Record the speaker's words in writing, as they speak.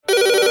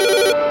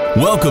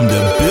Welcome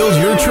to Build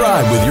Your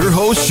Tribe with your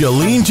host,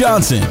 Chalene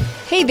Johnson.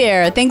 Hey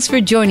there, thanks for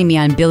joining me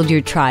on Build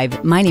Your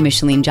Tribe. My name is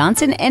Chalene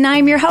Johnson and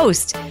I'm your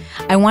host.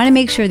 I want to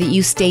make sure that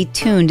you stay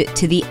tuned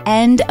to the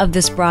end of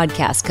this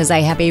broadcast because I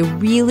have a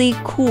really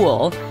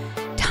cool,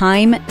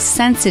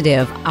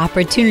 time-sensitive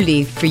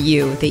opportunity for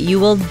you that you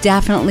will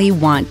definitely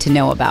want to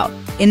know about.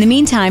 In the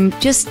meantime,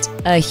 just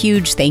a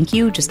huge thank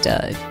you, just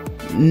a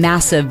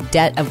massive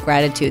debt of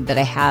gratitude that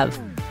I have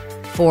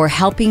for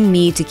helping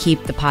me to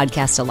keep the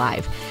podcast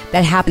alive.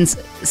 That happens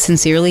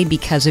sincerely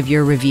because of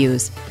your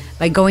reviews.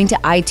 By going to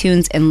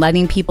iTunes and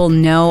letting people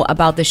know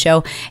about the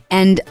show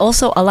and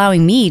also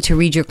allowing me to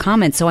read your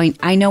comments so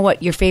I know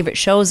what your favorite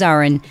shows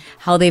are and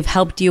how they've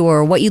helped you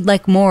or what you'd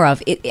like more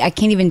of. I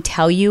can't even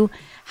tell you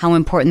how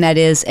important that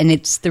is, and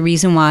it's the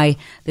reason why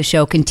the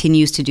show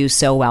continues to do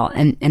so well,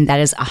 and that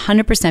is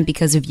 100%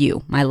 because of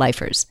you, my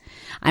lifers.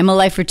 I'm a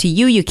lifer to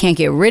you. You can't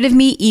get rid of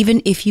me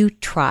even if you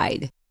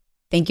tried.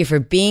 Thank you for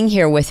being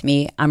here with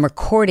me. I'm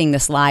recording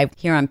this live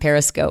here on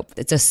Periscope.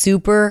 It's a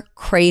super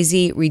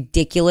crazy,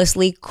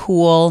 ridiculously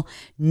cool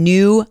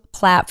new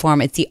platform.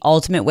 It's the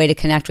ultimate way to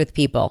connect with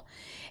people.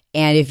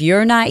 And if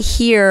you're not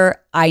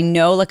here, I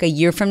know like a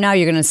year from now,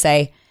 you're going to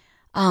say,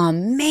 oh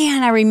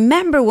man, I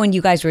remember when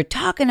you guys were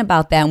talking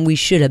about that and we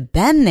should have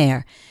been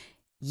there.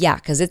 Yeah,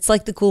 because it's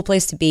like the cool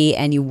place to be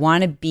and you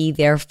want to be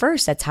there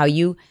first. That's how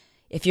you,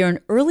 if you're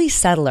an early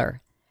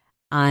settler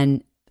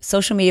on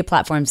social media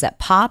platforms that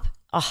pop,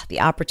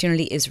 the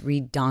opportunity is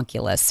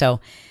redonkulous. So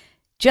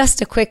just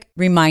a quick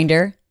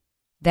reminder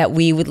that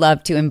we would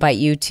love to invite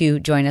you to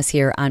join us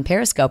here on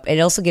Periscope. It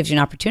also gives you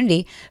an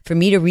opportunity for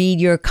me to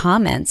read your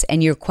comments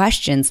and your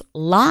questions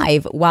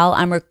live while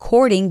I'm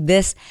recording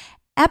this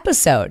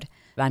episode.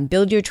 On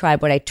Build Your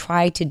Tribe, what I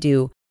try to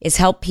do is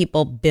help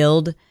people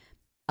build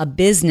a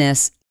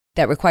business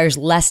that requires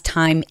less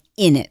time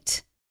in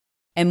it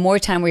and more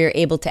time where you're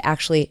able to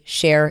actually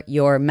share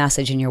your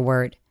message and your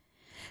word.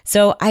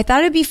 So I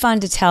thought it'd be fun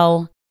to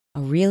tell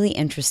a really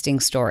interesting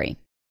story.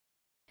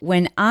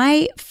 When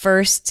I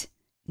first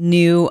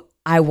knew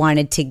I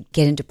wanted to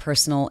get into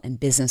personal and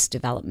business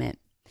development,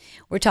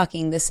 we're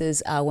talking, this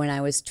is when I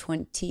was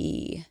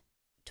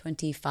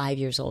 25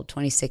 years old,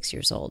 26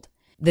 years old.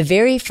 The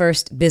very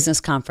first business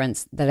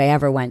conference that I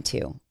ever went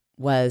to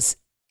was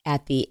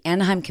at the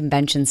Anaheim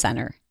Convention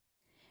Center,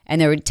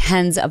 and there were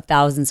tens of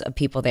thousands of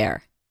people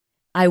there.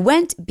 I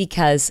went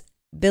because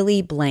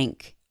Billy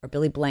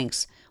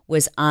Blanks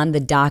was on the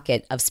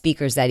docket of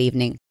speakers that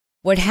evening.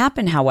 What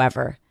happened,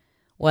 however,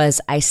 was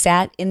I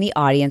sat in the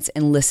audience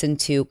and listened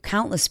to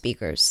countless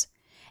speakers,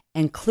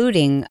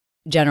 including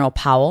General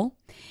Powell,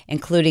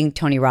 including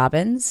Tony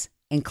Robbins,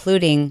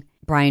 including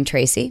Brian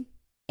Tracy.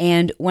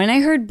 And when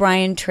I heard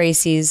Brian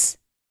Tracy's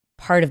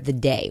part of the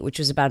day, which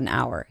was about an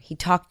hour, he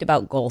talked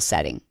about goal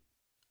setting.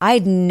 I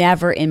had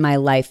never in my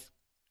life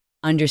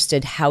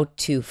understood how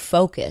to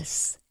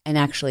focus and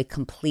actually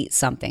complete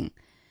something.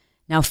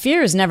 Now,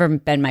 fear has never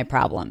been my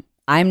problem.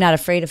 I'm not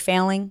afraid of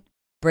failing.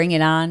 Bring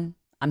it on.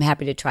 I'm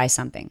happy to try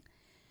something.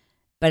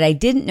 But I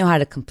didn't know how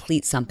to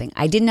complete something.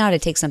 I didn't know how to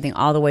take something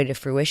all the way to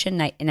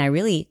fruition, and I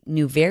really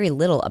knew very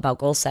little about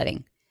goal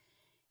setting.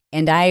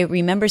 And I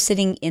remember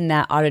sitting in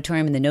that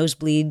auditorium in the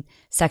nosebleed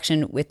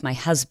section with my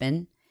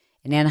husband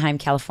in Anaheim,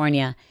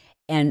 California,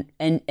 and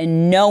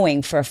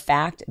knowing for a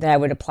fact that I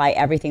would apply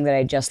everything that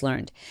I just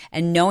learned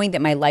and knowing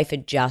that my life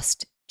had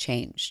just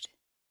changed.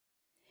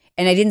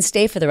 And I didn't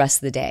stay for the rest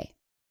of the day.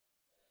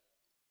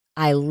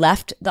 I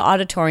left the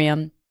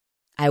auditorium.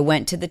 I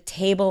went to the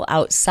table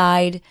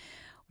outside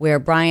where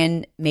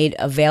Brian made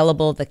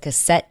available the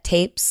cassette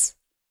tapes.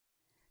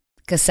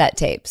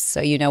 So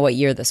you know what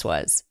year this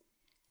was.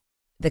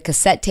 The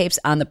cassette tapes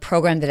on the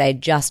program that I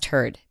had just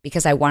heard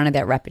because I wanted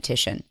that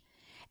repetition.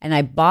 And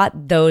I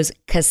bought those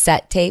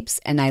cassette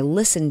tapes and I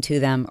listened to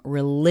them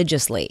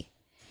religiously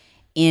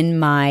in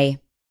my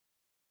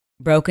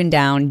broken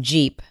down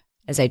Jeep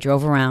as I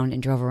drove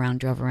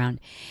around.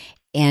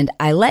 And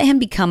I let him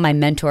become my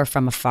mentor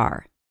from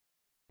afar.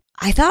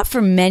 I thought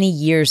for many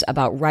years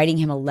about writing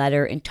him a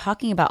letter and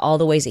talking about all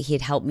the ways that he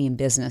had helped me in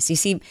business. You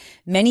see,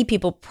 many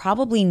people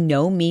probably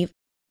know me.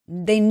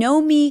 They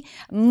know me.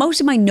 Most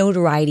of my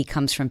notoriety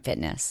comes from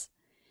fitness.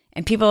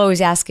 And people are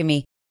always asking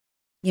me,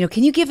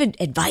 can you give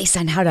advice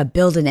on how to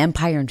build an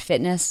empire in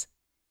fitness?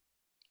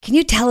 Can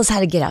you tell us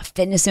how to get a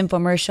fitness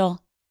infomercial?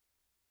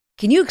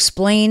 Can you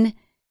explain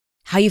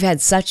how you've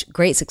had such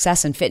great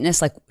success in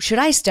fitness? Like, should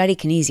I study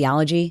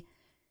kinesiology?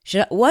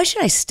 What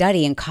should I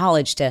study in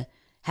college to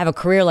have a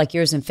career like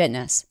yours in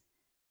fitness?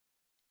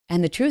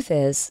 And the truth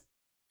is,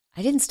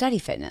 I didn't study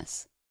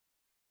fitness.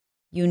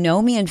 You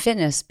know me in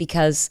fitness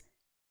because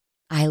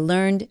I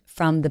learned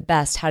from the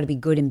best how to be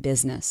good in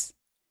business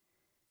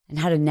and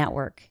how to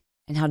network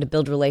and how to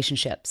build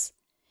relationships.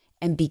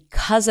 And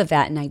because of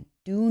that, and I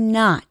do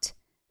not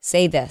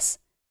say this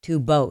to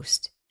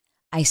boast,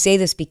 I say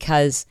this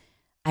because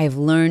I have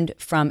learned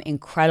from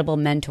incredible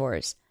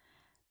mentors.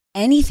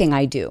 Anything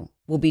I do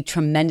will be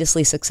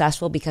tremendously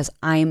successful because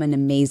I am an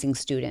amazing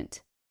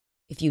student.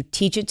 If you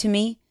teach it to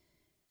me,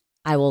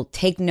 I will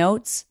take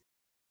notes.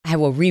 I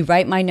will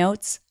rewrite my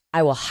notes.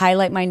 I will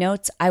highlight my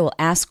notes. I will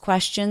ask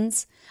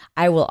questions.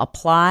 I will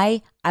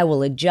apply. I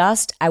will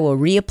adjust. I will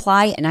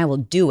reapply, and I will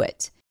do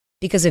it.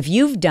 Because if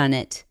you've done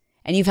it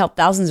and you've helped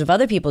thousands of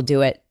other people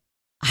do it,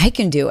 I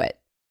can do it.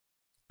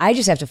 I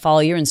just have to follow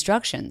your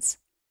instructions.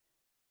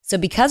 So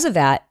because of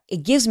that,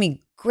 it gives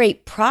me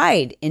great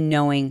pride in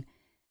knowing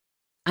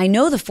I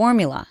know the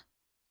formula.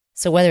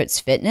 So whether it's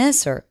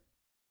fitness or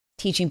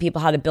teaching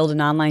people how to build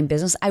an online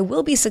business, I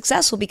will be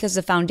successful because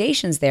the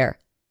foundation's there.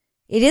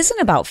 It isn't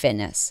about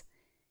fitness.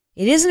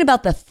 It isn't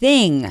about the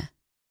thing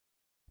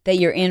that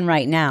you're in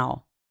right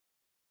now.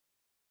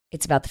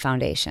 It's about the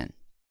foundation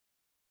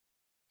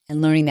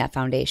and learning that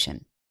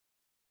foundation.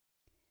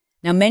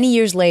 Now, many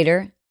years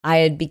later, I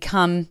had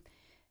become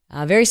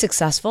very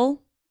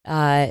successful.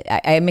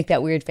 I make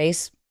that weird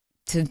face.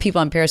 To the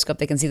people on Periscope,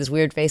 they can see this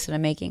weird face that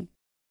I'm making.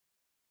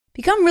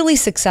 Become really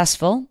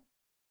successful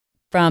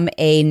from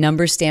a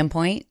numbers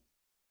standpoint.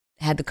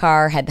 Had the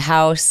car, had the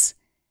house,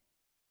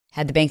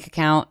 had the bank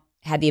account,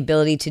 had the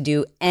ability to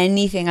do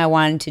anything I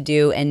wanted to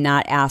do and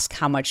not ask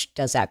how much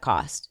does that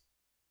cost.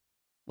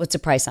 What's the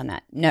price on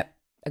that? No,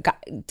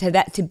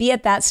 to be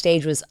at that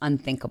stage was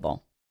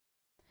unthinkable.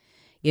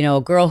 You know,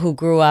 a girl who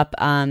grew up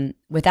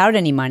without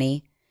any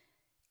money,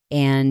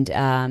 and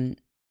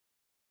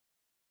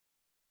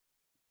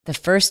the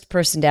first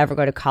person to ever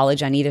go to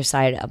college on either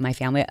side of my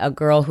family, a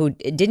girl who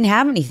didn't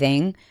have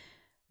anything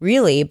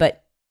really,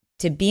 but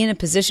to be in a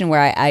position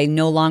where I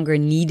no longer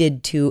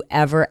needed to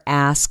ever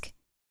ask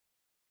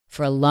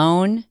for a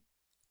loan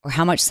or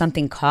how much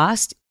something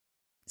cost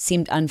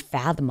seemed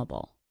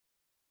unfathomable.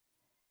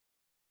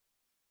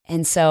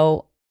 And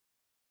so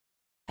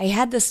I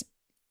had this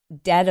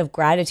debt of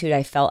gratitude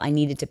I felt I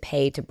needed to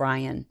pay to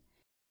Brian.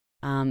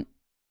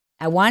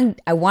 I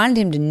wanted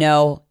him to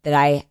know that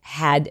I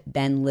had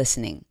been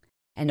listening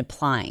and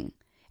applying,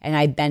 and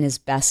I'd been his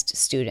best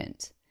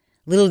student.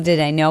 Little did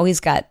I know he's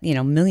got,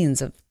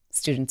 millions of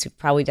students who've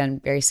probably done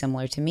very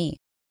similar to me.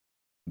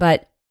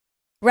 But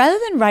rather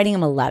than writing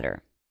him a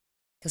letter,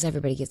 because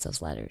everybody gets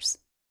those letters,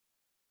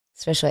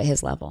 especially at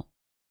his level,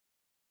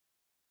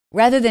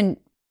 rather than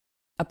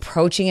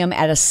approaching him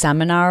at a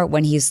seminar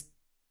when he's,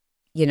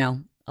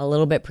 a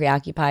little bit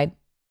preoccupied,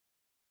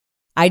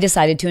 I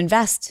decided to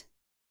invest.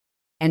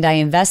 And I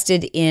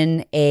invested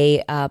in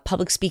a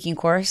public speaking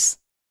course,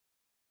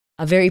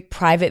 a very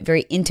private,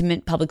 very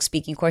intimate public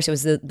speaking course. It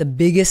was the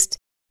biggest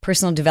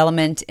personal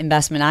development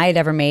investment I had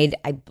ever made.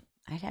 I'd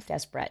have to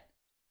ask Brett.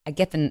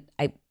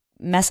 I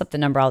mess up the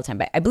number all the time,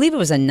 but I believe it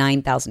was a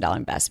 $9,000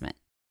 investment.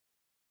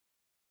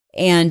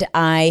 And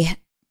I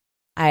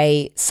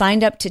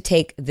signed up to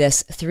take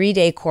this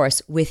 3-day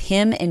course with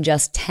him and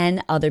just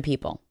 10 other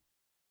people.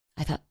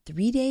 I thought,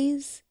 3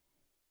 days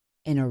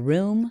in a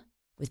room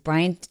with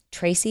Brian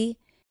Tracy,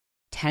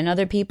 10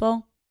 other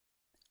people?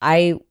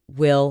 I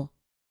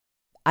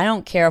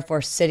don't care if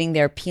we're sitting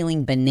there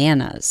peeling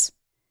bananas.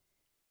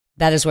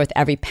 That is worth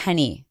every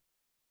penny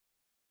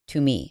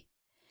to me.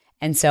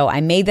 And so I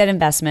made that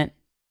investment.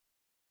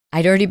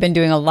 I'd already been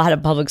doing a lot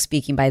of public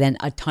speaking by then,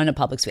 a ton of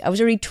public speaking. I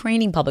was already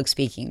training public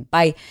speaking.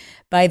 By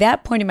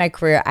that point in my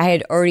career, I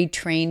had already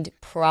trained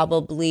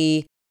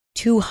probably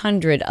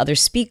 200 other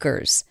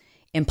speakers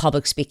in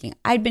public speaking.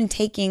 I'd been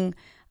taking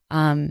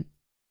not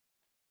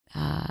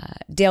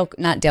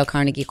Dale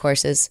Carnegie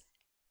courses.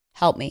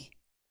 Help me.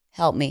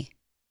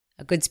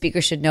 A good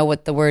speaker should know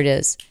what the word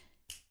is.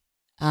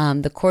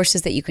 The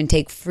courses that you can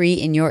take free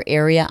in your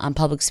area on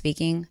public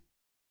speaking.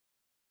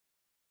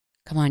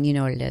 Come on, you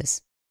know what it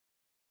is.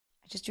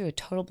 I just drew a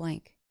total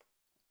blank.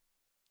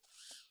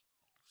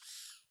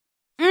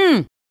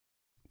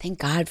 Thank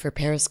God for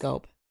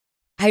Periscope.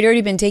 I'd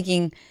already been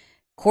taking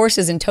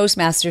courses in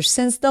Toastmasters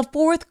since the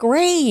 4th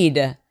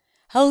grade.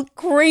 How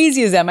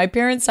crazy is that? My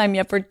parents signed me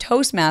up for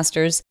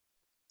Toastmasters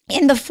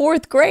in the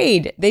 4th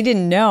grade. They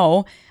didn't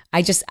know.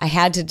 I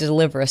had to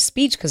deliver a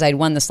speech because I'd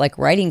won this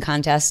writing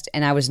contest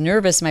and I was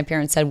nervous. My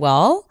parents said,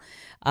 well,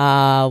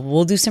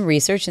 we'll do some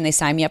research, and they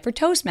signed me up for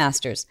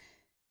Toastmasters.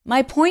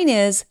 My point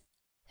is,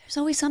 there's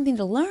always something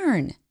to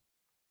learn.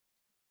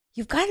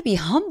 You've got to be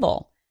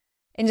humble.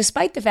 And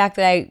despite the fact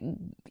that I,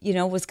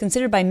 was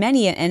considered by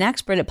many an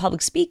expert at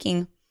public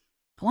speaking,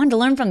 I wanted to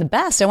learn from the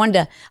best. I wanted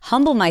to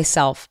humble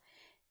myself.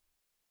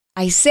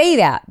 I say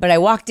that, but I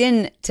walked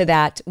into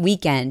that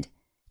weekend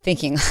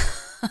thinking,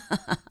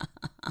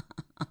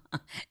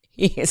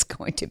 he is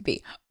going to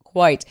be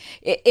quite,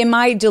 in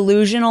my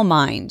delusional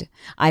mind,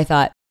 I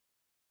thought,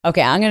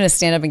 okay, I'm going to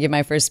stand up and give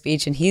my first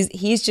speech, and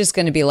he's just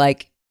going to be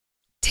like,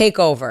 take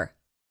over.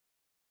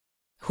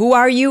 Who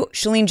are you?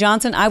 Chalene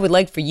Johnson. I would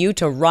like for you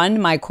to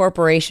run my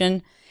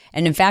corporation.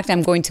 And in fact,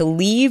 I'm going to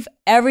leave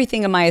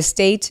everything in my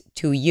estate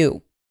to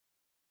you.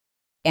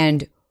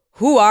 And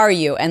who are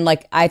you? And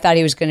I thought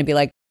he was going to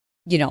be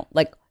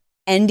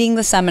ending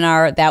the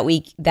seminar that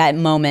week, that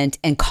moment,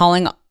 and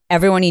calling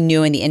everyone he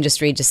knew in the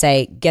industry to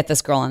say, get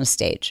this girl on a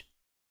stage.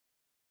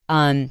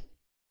 That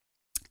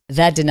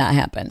did not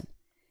happen.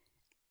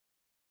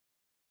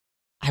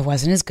 I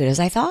wasn't as good as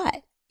I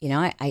thought.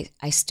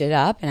 I stood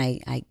up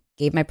and I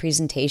gave my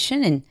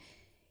presentation, and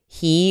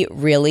he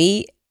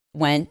really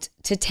went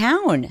to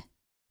town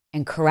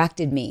and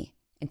corrected me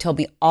and told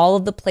me all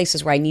of the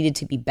places where I needed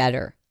to be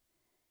better.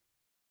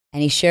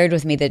 And he shared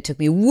with me that it took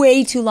me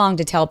way too long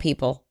to tell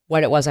people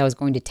what it was I was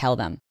going to tell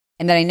them.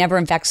 And that I never,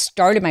 in fact,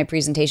 started my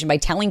presentation by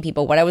telling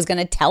people what I was going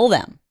to tell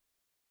them.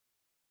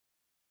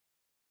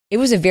 It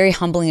was a very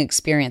humbling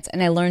experience,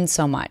 and I learned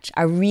so much.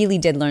 I really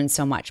did learn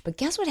so much. But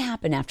guess what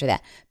happened after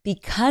that?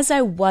 Because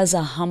I was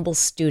a humble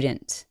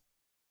student,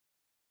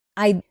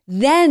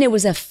 then it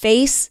was a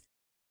face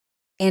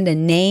and a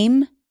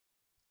name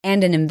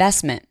and an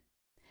investment.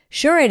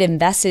 Sure, I'd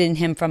invested in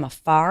him from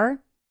afar,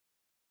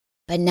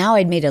 but now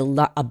I'd made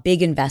a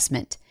big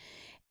investment.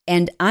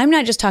 And I'm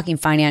not just talking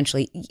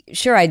financially.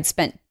 Sure, I'd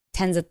spent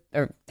tens of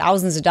or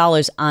thousands of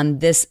dollars on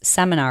this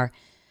seminar,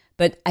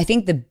 but I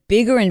think the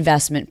bigger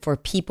investment for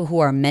people who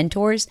are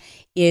mentors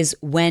is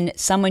when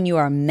someone you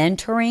are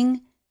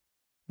mentoring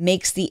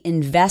makes the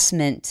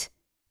investment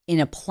in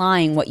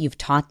applying what you've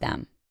taught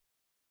them.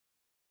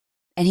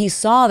 And he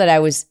saw that I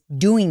was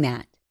doing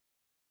that.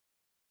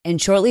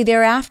 And shortly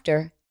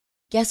thereafter,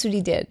 guess what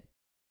he did?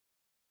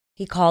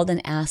 He called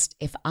and asked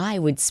if I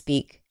would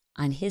speak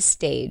on his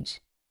stage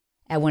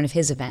at one of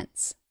his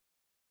events.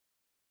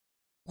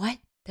 What?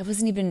 That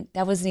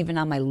wasn't even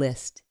on my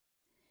list.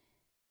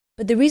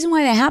 But the reason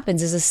why that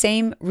happens is the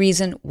same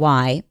reason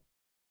why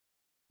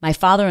my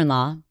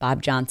father-in-law,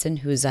 Bob Johnson,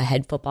 who's a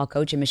head football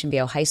coach at Mission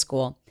Viejo High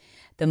School,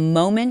 the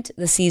moment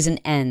the season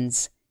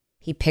ends,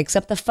 he picks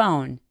up the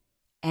phone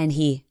and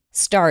he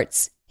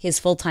starts his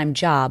full-time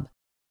job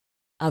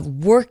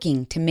of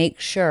working to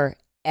make sure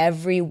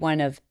every one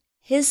of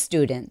his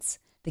students,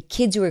 the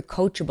kids who were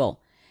coachable,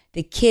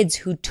 the kids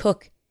who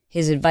took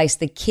his advice,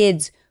 the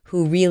kids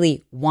who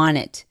really want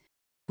it,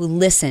 who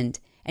listened,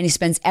 and he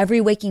spends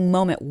every waking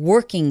moment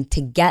working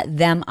to get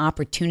them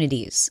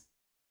opportunities.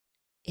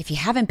 If you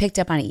haven't picked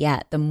up on it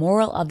yet, the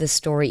moral of the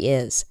story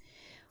is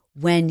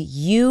when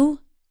you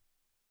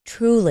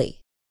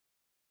truly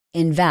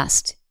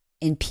invest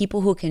in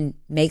people who can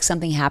make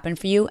something happen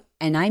for you,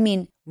 and I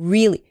mean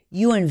really,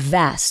 you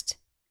invest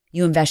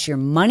your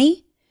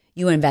money,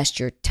 you invest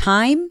your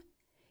time,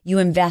 you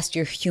invest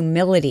your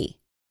humility,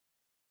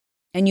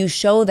 and you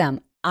show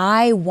them,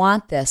 I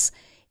want this.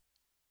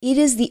 It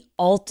is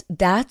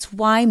that's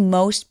why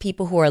most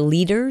people who are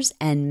leaders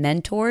and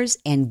mentors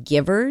and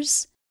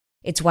givers,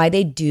 it's why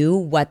they do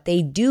what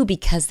they do,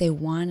 because they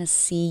want to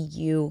see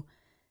you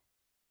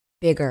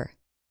bigger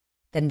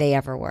than they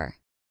ever were.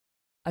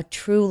 A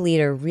true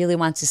leader really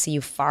wants to see you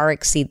far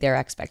exceed their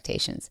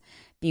expectations,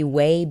 be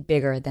way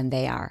bigger than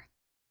they are.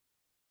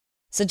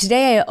 So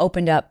today I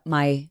opened up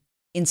my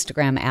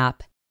Instagram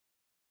app,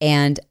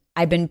 and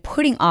I've been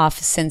putting off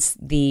since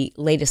the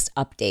latest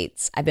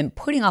updates. I've been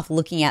putting off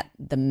looking at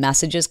the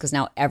messages because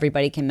now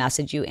everybody can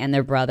message you and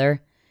their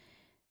brother.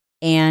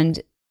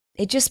 And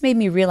it just made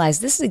me realize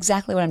this is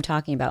exactly what I'm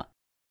talking about.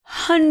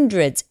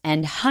 Hundreds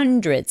and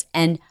hundreds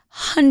and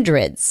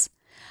hundreds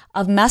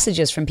of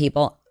messages from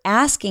people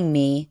asking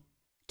me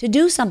to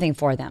do something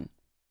for them.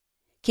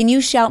 Can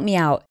you shout me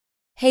out?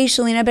 Hey,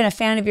 Chalene, I've been a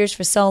fan of yours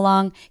for so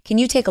long. Can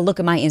you take a look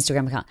at my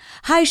Instagram account?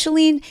 Hi,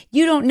 Chalene,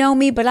 you don't know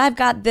me, but I've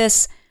got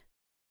this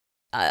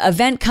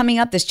event coming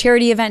up, this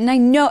charity event, and I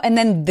know, and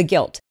then the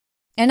guilt.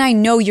 And I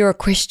know you're a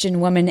Christian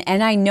woman,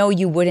 and I know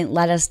you wouldn't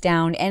let us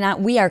down,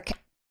 and we are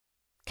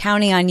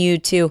counting on you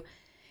to.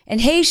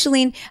 And hey,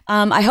 Chalene,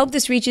 I hope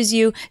this reaches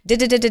you.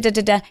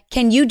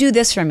 Can you do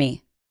this for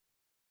me?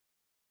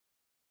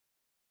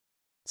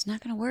 It's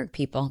not going to work,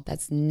 people.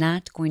 That's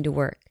not going to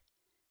work.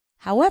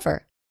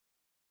 However,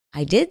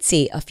 I did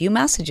see a few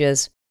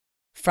messages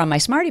from my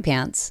smarty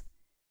pants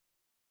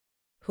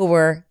who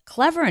were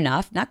smart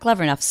enough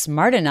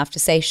to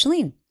say,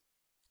 Chalene,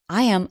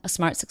 I am a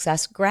Smart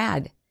Success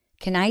grad.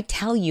 Can I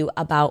tell you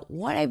about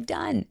what I've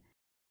done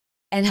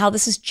and how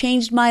this has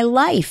changed my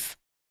life?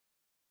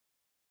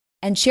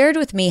 And shared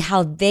with me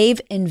how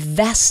they've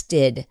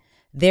invested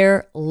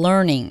their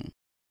learning.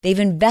 They've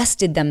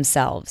invested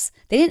themselves.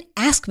 They didn't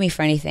ask me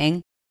for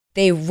anything.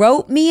 They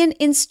wrote me an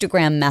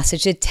Instagram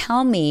message to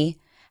tell me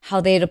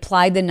how they had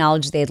applied the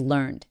knowledge they had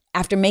learned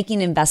after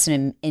making an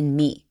investment in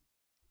me.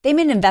 They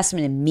made an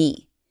investment in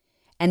me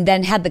and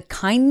then had the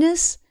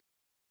kindness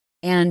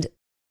and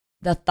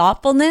the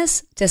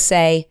thoughtfulness to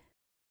say,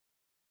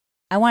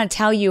 I want to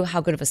tell you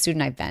how good of a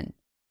student I've been.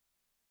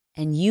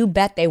 And you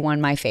bet they won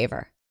my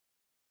favor.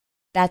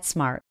 That's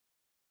smart.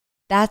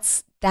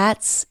 That's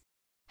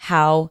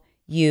how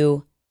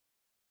you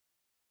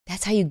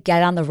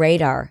get on the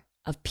radar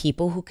of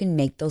people who can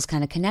make those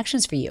kind of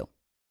connections for you.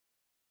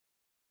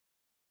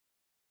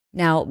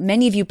 Now,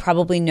 many of you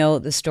probably know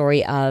the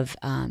story of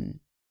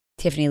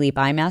Tiffany Lee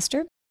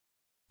Bymaster,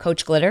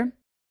 Coach Glitter.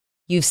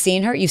 You've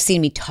seen her. You've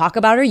seen me talk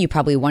about her. You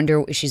probably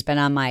wonder if she's been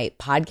on my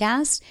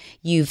podcast.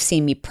 You've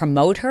seen me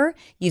promote her.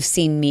 You've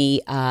seen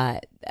me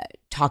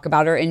talk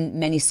about her in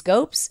many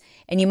scopes.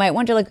 And you might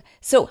wonder,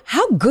 so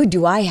how good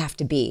do I have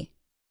to be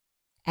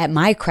at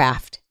my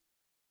craft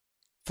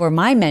for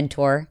my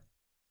mentor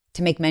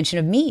to make mention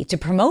of me, to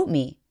promote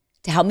me,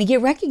 to help me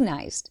get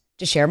recognized,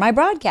 to share my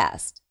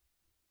broadcast?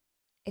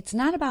 It's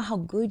not about how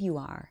good you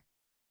are.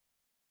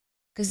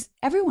 because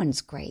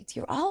everyone's great.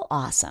 You're all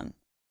awesome.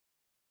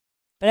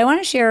 But I want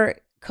to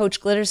share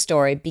Coach Glitter's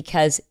story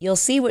because you'll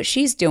see what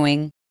she's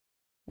doing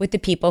with the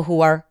people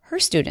who are her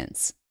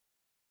students.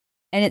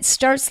 And it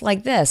starts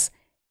like this.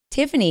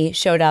 Tiffany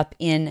showed up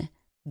in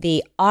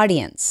the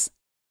audience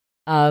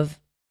of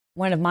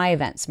one of my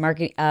events,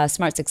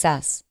 Smart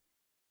Success.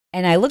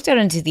 And I looked out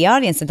into the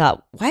audience and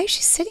thought, why is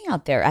she sitting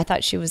out there? I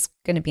thought she was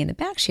going to be in the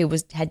back. She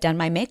had done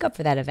my makeup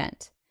for that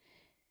event.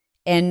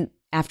 And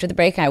after the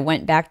break, I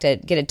went back to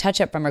get a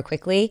touch-up from her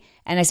quickly.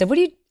 And I said,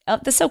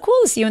 that's so cool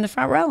to see you in the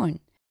front row.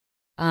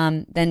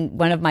 And then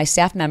one of my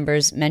staff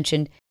members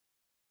mentioned,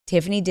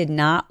 Tiffany did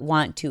not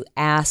want to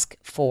ask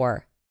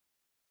for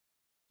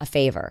a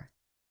favor.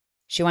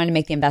 She wanted to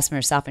make the investment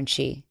herself, and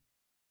she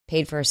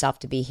paid for herself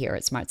to be here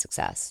at Smart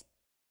Success.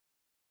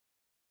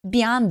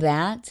 Beyond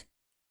that,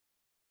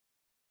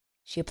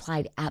 she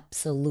applied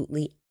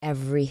absolutely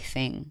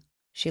everything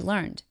she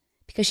learned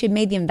because she had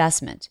made the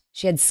investment.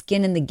 She had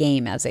skin in the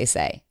game, as they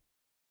say.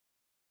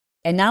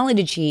 And not only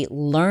did she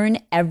learn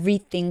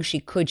everything she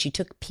could, she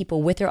took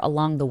people with her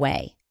along the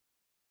way.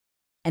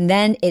 And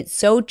then it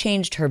so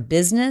changed her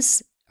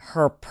business,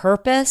 her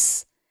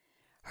purpose,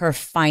 her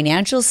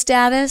financial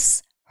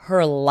status,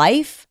 her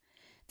life,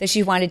 that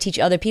she wanted to teach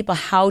other people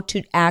how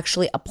to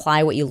actually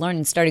apply what you learned,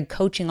 and started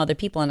coaching other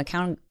people in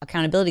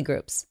accountability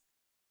groups,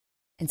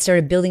 and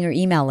started building her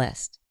email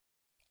list.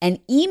 An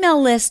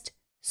email list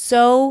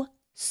so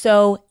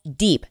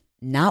deep,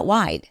 not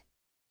wide,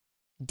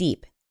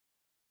 deep,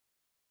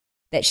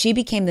 that she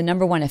became the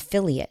 #1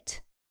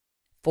 affiliate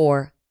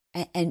for,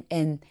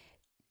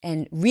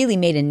 and really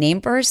made a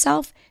name for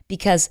herself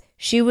because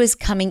she was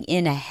coming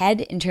in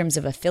ahead in terms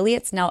of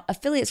affiliates. Now,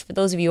 affiliates, for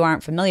those of you who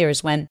aren't familiar,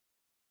 is when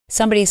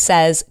somebody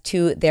says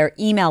to their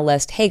email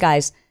list, hey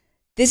guys,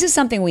 this is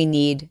something we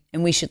need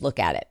and we should look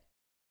at it.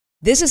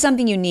 This is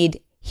something you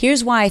need.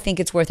 Here's why I think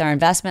it's worth our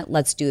investment.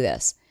 Let's do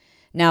this.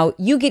 Now,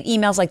 you get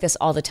emails like this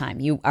all the time.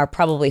 You are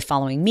probably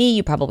following me.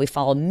 You probably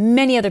follow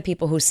many other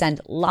people who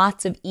send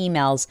lots of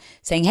emails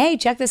saying, hey,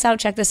 check this out,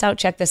 check this out,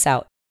 check this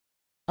out.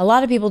 A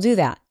lot of people do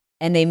that,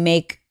 and they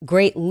make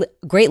great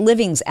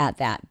livings at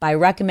that by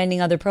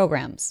recommending other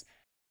programs.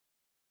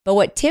 But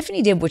what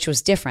Tiffany did, which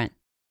was different,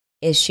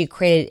 is she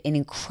created an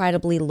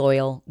incredibly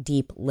loyal,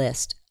 deep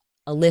list,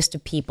 a list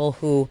of people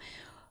who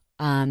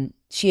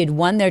she had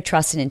won their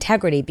trust and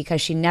integrity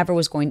because she never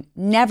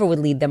would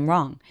lead them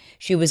wrong.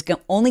 She was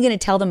only going to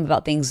tell them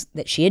about things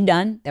that she had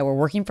done that were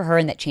working for her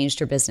and that changed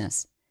her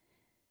business.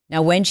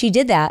 Now, when she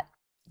did that,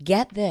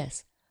 get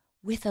this,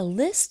 with a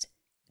list,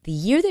 the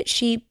year that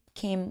she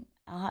came,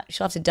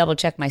 she'll have to double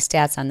check my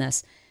stats on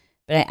this,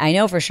 but I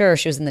know for sure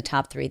she was in the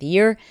top 3. The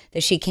year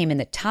that she came in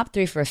the top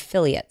 3 for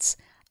affiliates,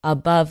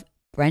 above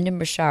Brendan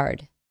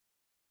Burchard,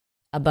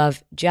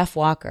 above Jeff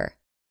Walker,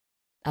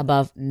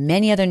 above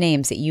many other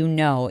names that you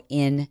know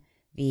in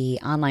the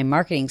online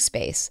marketing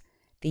space.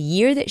 The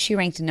year that she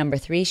ranked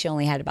 #3, she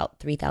only had about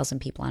 3,000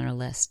 people on her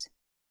list.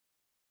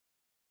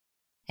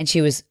 And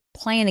she was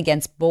playing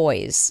against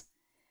boys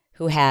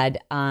who had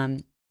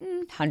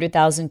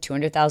 100,000,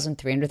 200,000,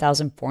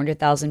 300,000,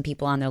 400,000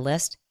 people on their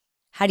list.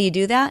 How do you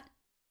do that?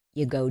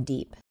 You go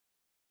deep.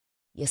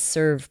 You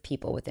serve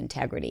people with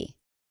integrity.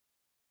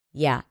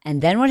 Yeah.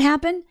 And then what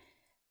happened?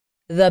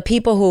 The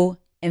people who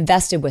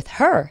invested with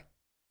her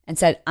and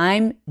said,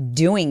 I'm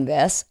doing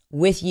this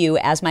with you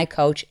as my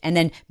coach, and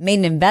then made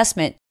an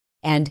investment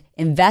and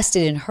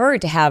invested in her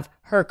to have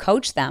her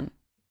coach them.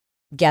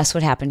 Guess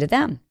what happened to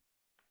them?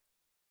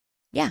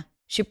 Yeah,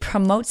 she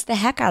promotes the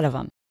heck out of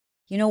them.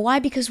 You know why?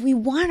 Because we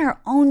want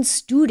our own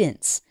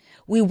students.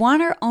 We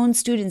want our own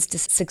students to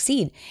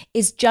succeed.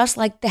 It's just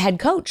like the head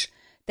coach.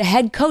 The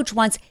head coach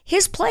wants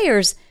his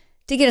players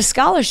to get a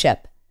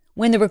scholarship.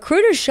 When the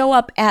recruiters show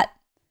up at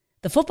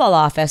the football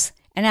office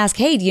and ask,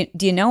 hey,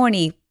 do you know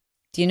any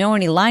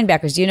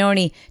linebackers? Do you know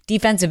any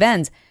defensive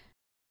ends?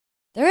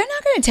 They're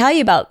not going to tell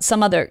you about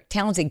some other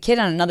talented kid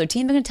on another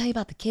team. They're going to tell you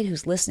about the kid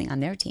who's listening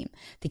on their team,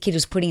 the kid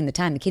who's putting in the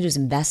time, the kid who's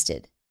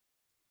invested.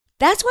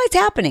 That's why it's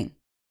happening.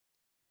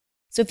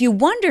 So if you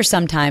wonder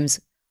sometimes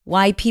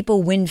why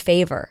people win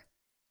favor,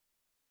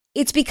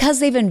 it's because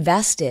they've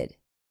invested.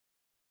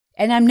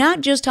 And I'm not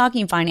just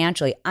talking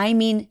financially. I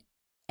mean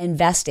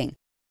investing,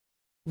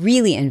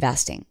 really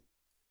investing.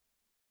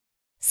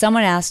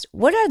 Someone asked,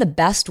 what are the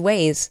best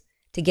ways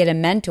to get a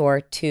mentor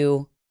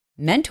to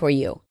mentor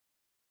you?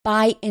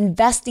 By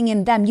investing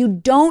in them. You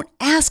don't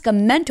ask a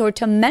mentor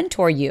to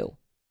mentor you.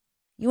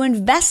 You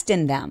invest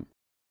in them.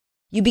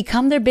 You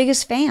become their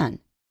biggest fan.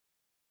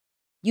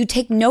 You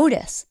take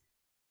notice.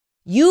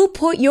 You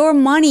put your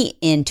money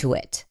into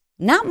it,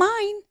 not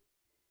mine.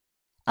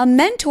 A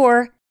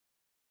mentor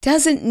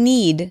doesn't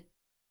need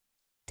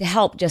to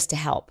help just to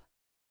help.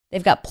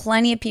 They've got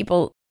plenty of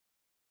people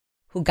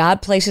who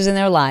God places in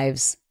their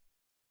lives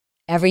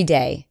every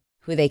day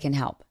who they can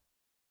help.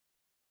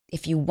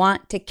 If you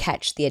want to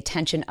catch the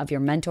attention of your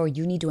mentor,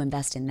 you need to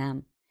invest in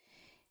them.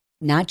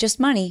 Not just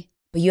money,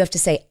 but you have to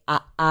say,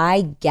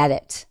 I get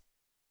it.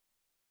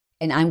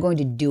 And I'm going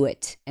to do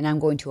it. And I'm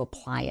going to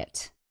apply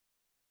it.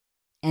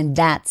 And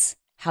that's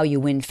how you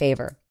win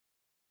favor.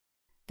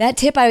 That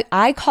tip,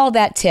 I call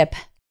that tip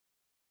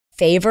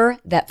favor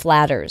that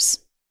flatters.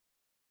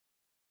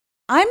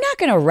 I'm not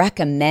going to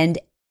recommend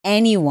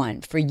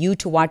anyone for you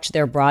to watch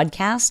their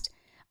broadcast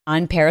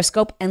on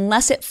Periscope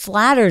unless it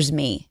flatters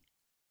me,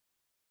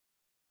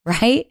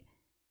 right?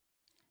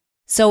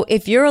 So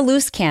if you're a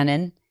loose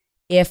cannon,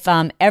 if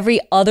every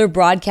other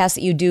broadcast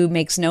that you do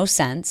makes no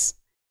sense,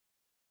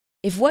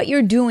 if what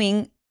you're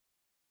doing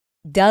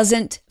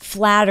doesn't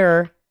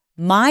flatter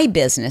my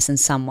business in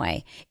some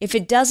way, if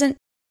it doesn't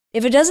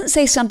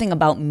say something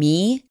about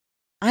me,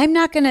 I'm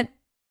not going to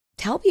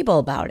tell people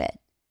about it.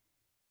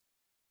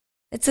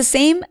 It's the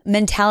same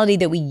mentality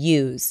that we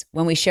use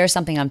when we share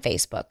something on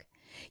Facebook.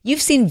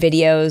 You've seen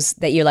videos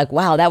that you're like,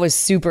 wow, that was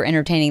super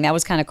entertaining. That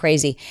was kind of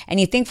crazy. And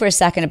you think for a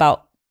second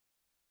about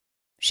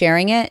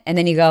sharing it, and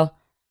then you go,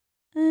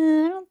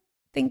 I don't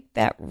think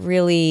that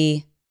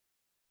really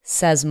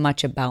says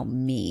much about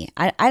me.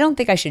 I don't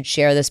think I should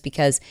share this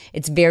because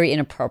it's very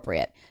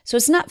inappropriate. So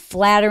it's not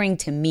flattering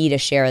to me to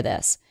share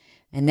this.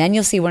 And then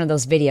you'll see one of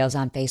those videos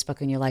on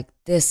Facebook and you're like,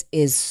 this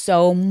is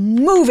so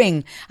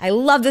moving. I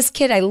love this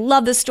kid. I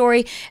love this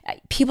story.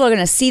 People are going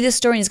to see this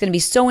story and it's going to be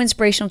so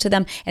inspirational to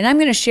them. And I'm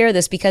going to share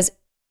this because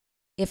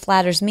it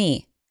flatters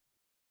me.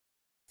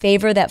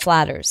 Favor that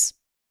flatters.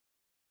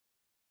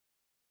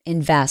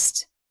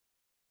 Invest.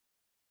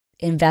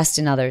 Invest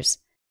in others.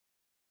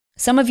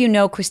 Some of you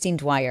know Christine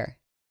Dwyer.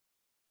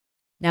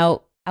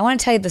 Now, I want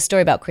to tell you the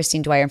story about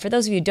Christine Dwyer. And for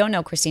those of you who don't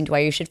know Christine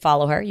Dwyer, you should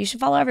follow her. You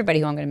should follow everybody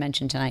who I'm going to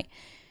mention tonight.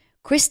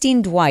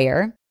 Christine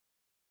Dwyer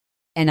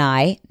and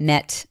I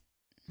met,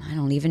 I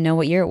don't even know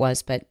what year it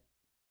was, but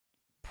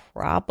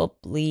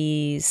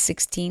probably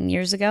 16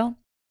 years ago.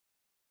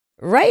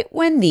 Right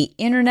when the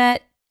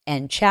internet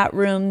and chat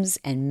rooms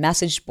and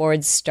message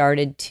boards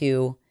started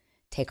to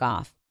take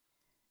off.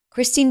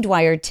 Christine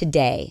Dwyer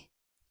today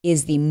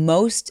is the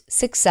most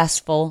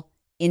successful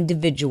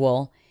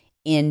individual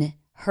in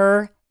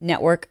her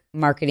network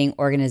marketing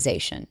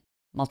organization,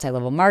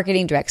 multi-level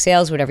marketing, direct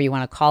sales, whatever you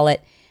want to call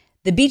it,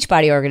 the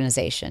Beachbody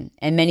organization.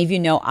 And many of you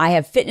know I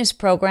have fitness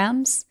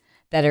programs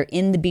that are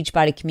in the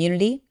Beachbody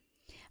community.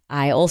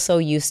 I also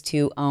used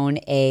to own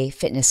a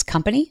fitness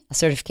company, a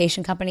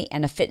certification company,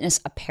 and a fitness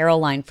apparel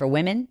line for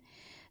women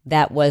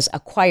that was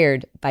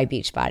acquired by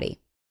Beachbody.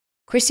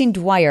 Christine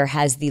Dwyer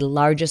has the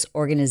largest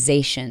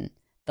organization,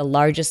 the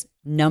largest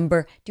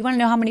number. Do you want to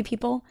know how many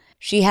people?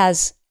 She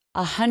has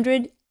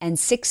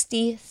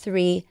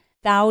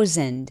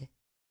 163,000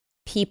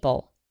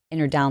 people in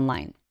her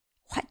downline.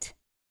 What?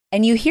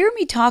 And you hear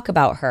me talk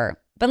about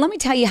her, but let me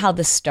tell you how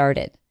this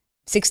started.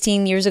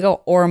 16 years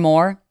ago or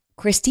more,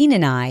 Christine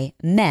and I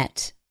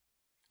met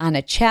on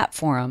a chat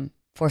forum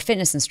for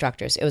fitness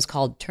instructors. It was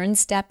called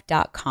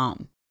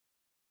turnstep.com.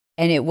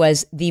 And it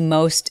was the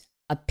most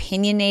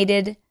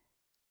opinionated,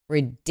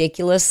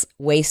 ridiculous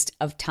waste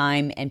of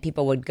time. And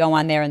people would go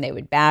on there and they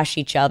would bash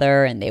each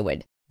other and they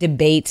would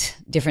debate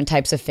different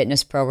types of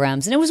fitness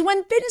programs. And it was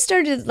when fitness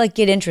started to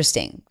get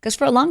interesting, because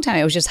for a long time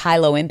it was just high,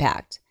 low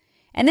impact.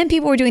 And then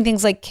people were doing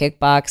things like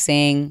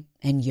kickboxing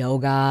and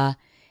yoga.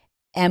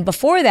 And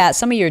before that,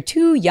 some of you are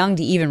too young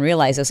to even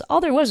realize this. All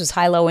there was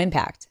high, low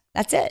impact.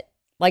 That's it.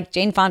 Like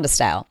Jane Fonda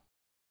style.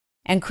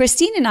 And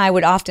Christine and I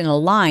would often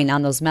align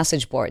on those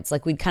message boards.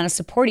 Like we'd kind of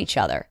support each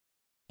other.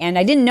 And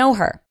I didn't know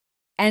her.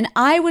 And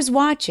I was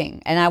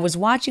watching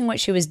what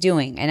she was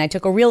doing. And I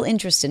took a real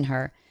interest in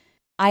her.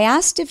 I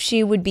asked if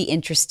she would be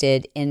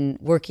interested in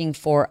working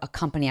for a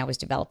company I was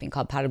developing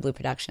called Powder Blue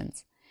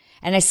Productions.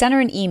 And I sent her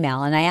an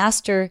email and I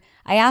asked her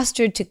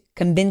to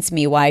convince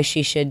me why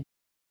she should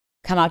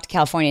come out to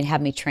California and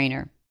have me train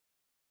her.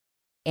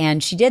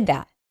 And she did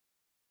that.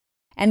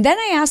 And then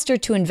I asked her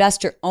to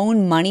invest her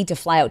own money to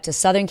fly out to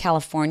Southern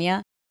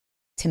California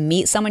to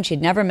meet someone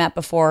she'd never met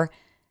before,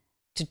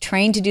 to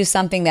train to do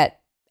something that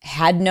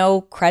had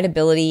no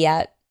credibility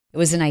yet. It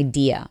was an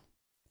idea.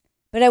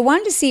 But I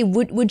wanted to see,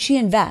 would she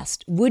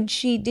invest? Did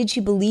she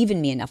believe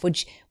in me enough?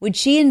 Would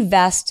she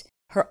invest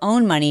her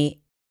own money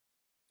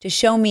to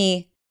show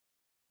me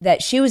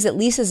that she was at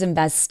least as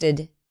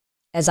invested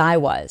as I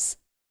was?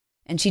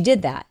 And she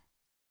did that.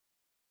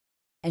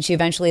 And she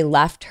eventually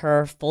left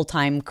her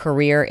full-time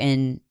career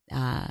in,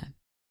 I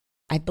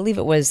believe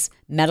it was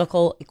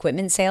medical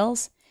equipment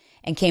sales,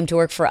 and came to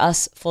work for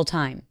us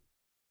full-time.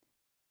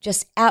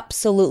 Just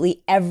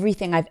absolutely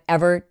everything I've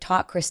ever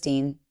taught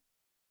Christine,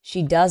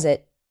 she does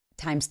it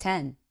times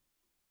 10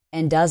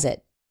 and does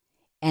it,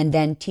 and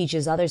then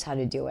teaches others how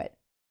to do it.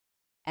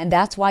 And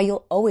that's why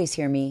you'll always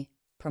hear me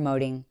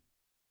promoting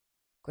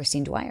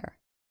Christine Dwyer,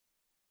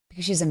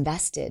 because she's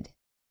invested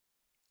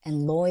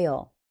and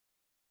loyal.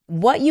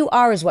 What you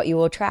are is what you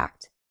will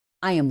attract.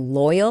 I am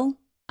loyal,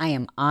 I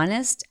am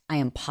honest, I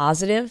am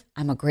positive,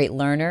 I'm a great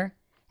learner,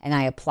 and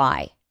I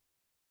apply.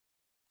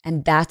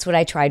 And that's what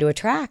I try to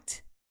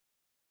attract.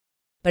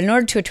 But in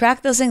order to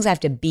attract those things, I have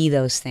to be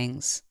those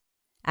things.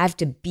 I have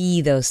to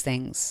be those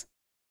things.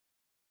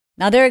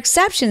 Now, there are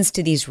exceptions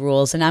to these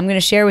rules, and I'm going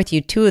to share with you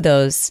two of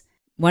those,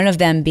 one of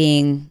them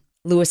being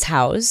Lewis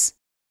Howes,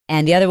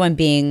 and the other one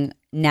being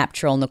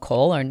Natural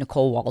Nicole, or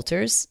Nicole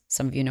Walters.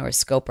 Some of you know her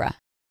as Scopra.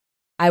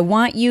 I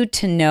want you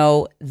to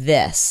know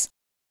this.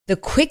 The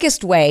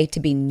quickest way to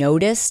be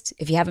noticed,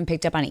 if you haven't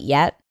picked up on it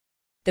yet,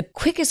 the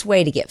quickest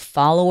way to get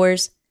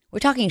followers, we're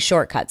talking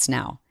shortcuts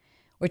now.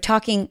 We're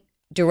talking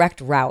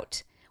direct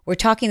route. We're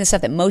talking the stuff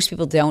that most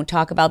people don't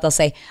talk about. They'll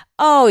say,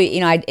 oh,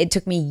 it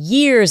took me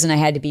years and I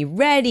had to be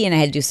ready and I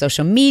had to do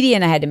social media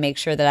and I had to make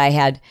sure that I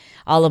had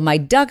all of my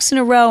ducks in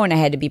a row and I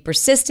had to be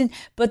persistent.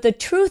 But the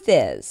truth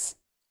is,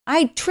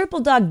 I triple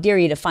dog dare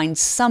you to find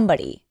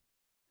somebody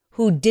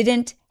who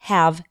didn't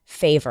have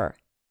favor.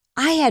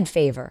 I had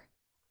favor.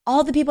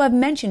 All the people I've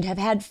mentioned have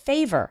had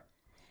favor.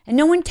 And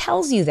no one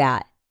tells you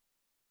that.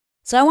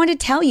 So I want to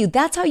tell you,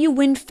 that's how you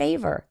win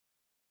favor.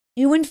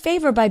 You win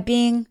favor by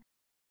being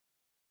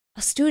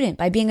a student,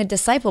 by being a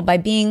disciple, by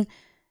being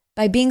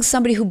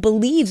somebody who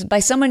believes, by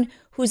someone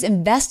who's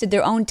invested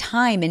their own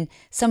time and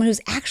someone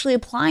who's actually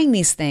applying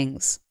these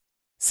things,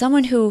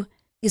 someone who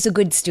is a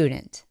good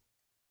student.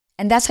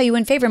 And that's how you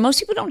win favor. Most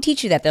people don't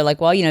teach you that. They're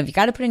like, well, you've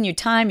got to put in your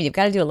time, you've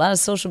got to do a lot of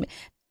social media.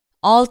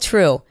 All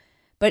true.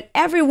 But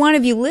every one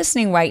of you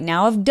listening right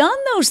now have done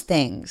those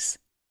things.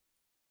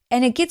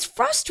 And it gets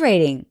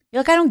frustrating.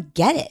 You're like, I don't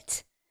get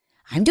it.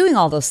 I'm doing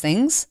all those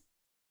things.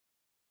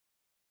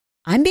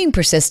 I'm being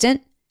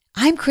persistent.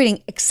 I'm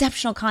creating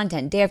exceptional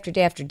content day after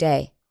day after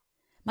day.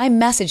 My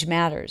message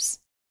matters.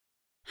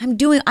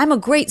 I'm a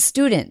great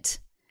student.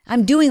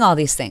 I'm doing all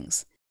these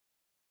things.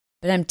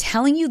 But I'm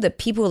telling you that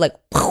people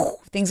who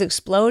things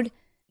explode,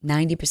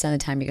 90% of the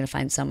time you're going to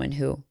find someone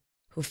who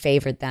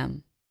favored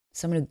them,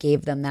 someone who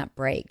gave them that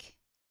break.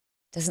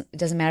 It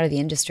doesn't matter the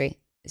industry.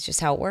 It's just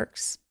how it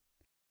works.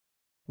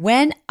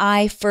 When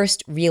I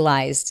first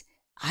realized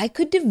I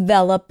could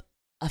develop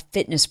a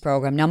fitness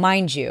program, now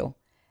mind you,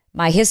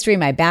 my history,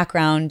 my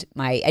background,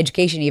 my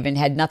education even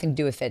had nothing to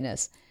do with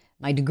fitness.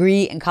 My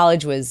degree in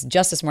college was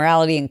justice,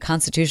 morality, and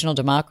constitutional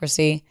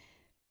democracy.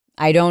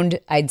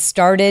 I'd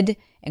started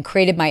and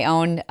created my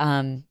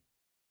own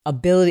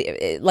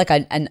ability, like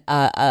an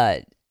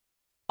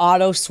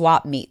auto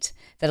swap meet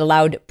that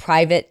allowed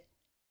private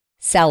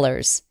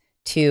sellers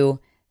to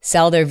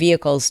sell their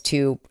vehicles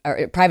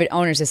or private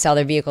owners to sell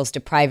their vehicles to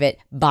private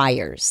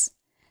buyers.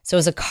 So it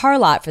was a car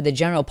lot for the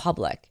general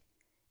public,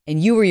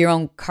 and you were your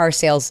own car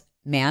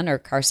salesman or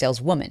car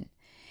saleswoman.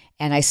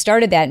 And I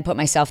started that and put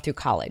myself through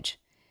college.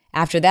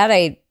 After that,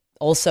 I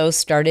also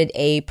started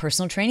a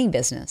personal training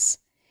business.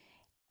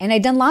 And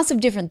I'd done lots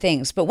of different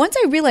things. But once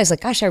I realized,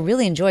 gosh, I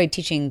really enjoyed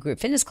teaching group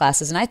fitness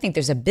classes. And I think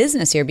there's a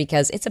business here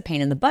because it's a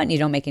pain in the butt and you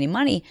don't make any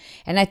money.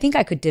 And I think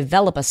I could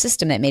develop a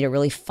system that made it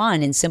really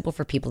fun and simple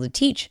for people to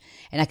teach.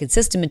 And I could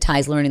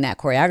systematize learning that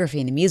choreography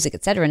and the music,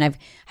 et cetera. And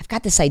I've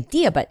got this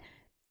idea, but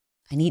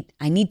I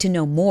need to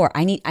know more.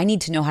 I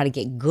need to know how to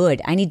get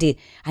good. I need to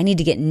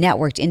get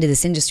networked into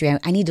this industry.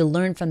 I need to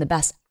learn from the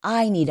best.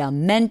 I need a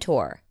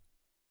mentor.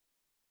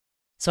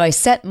 So I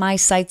set my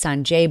sights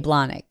on Jay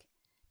Blahnik.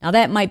 Now,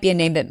 that might be a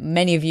name that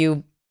many of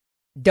you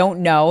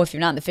don't know. If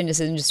you're not in the fitness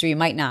industry, you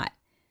might not.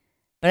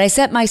 But I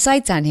set my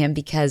sights on him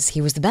because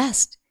he was the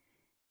best.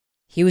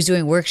 He was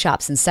doing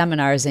workshops and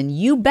seminars, and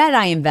you bet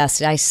I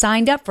invested. I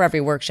signed up for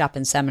every workshop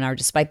and seminar,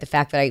 despite the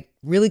fact that I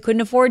really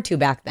couldn't afford to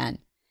back then.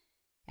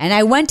 And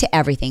I went to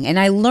everything, and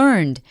I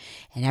learned.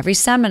 And every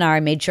seminar, I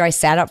made sure I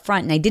sat up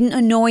front, and I didn't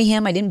annoy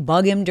him. I didn't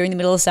bug him during the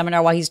middle of the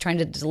seminar while he's trying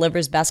to deliver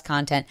his best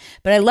content.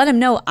 But I let him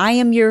know, I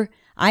am your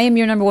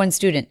number one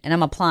student, and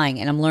I'm applying,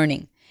 and I'm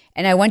learning.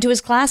 And I went to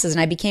his classes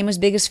and I became his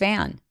biggest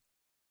fan.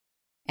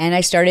 And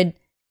I started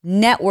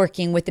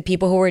networking with the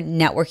people who were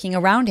networking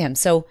around him.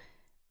 So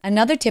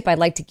another tip I'd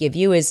like to give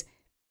you is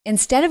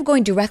instead of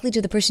going directly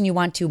to the person you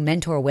want to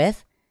mentor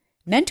with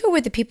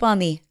the people on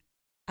the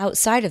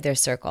outside of their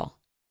circle,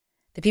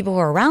 the people who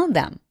are around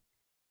them.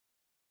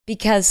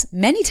 Because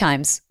many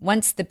times,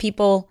 once the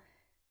people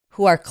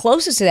who are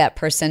closest to that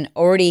person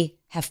already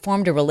have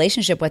formed a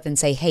relationship with and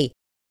say, hey,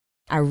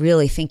 I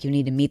really think you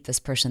need to meet this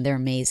person. They're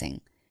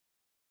amazing.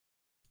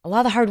 A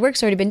lot of the hard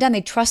work's already been done.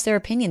 They trust their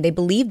opinion. They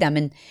believe them.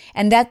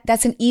 And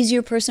that's an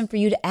easier person for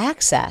you to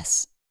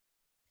access.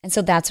 And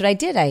so that's what I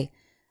did. I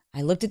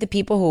looked at the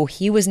people who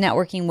he was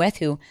networking with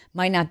who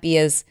might not be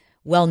as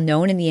well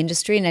known in the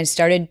industry, and I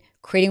started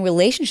creating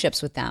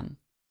relationships with them.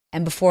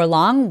 And before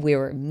long, we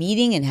were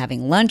meeting and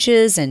having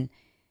lunches. And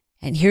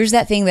here's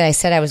that thing that I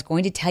said I was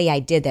going to tell you I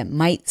did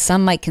that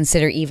some might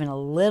consider even a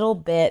little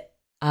bit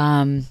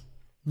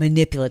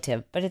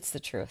manipulative, but it's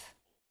the truth.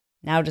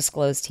 Now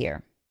disclosed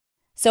here.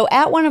 So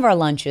at one of our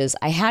lunches,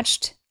 I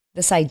hatched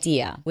this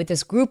idea with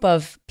this group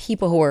of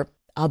people who were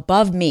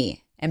above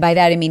me. And by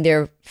that, I mean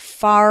they're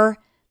far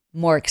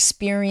more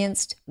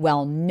experienced,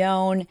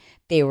 well-known.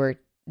 They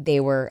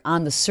were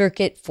on the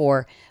circuit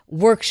for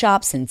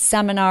workshops and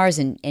seminars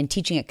and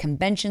teaching at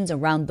conventions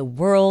around the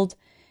world.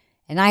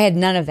 And I had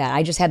none of that.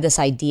 I just had this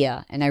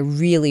idea. And I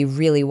really,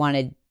 really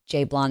wanted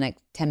Jay Blahnik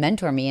to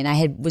mentor me. And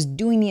I was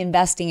doing the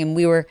investing and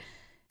we were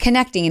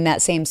connecting in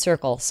that same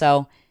circle.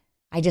 So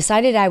I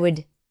decided I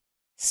would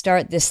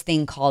start this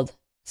thing called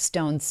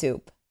Stone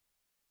Soup.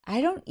 I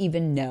don't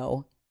even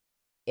know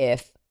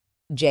if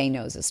Jay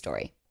knows the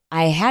story.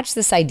 I hatched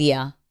this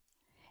idea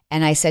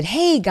and I said,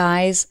 hey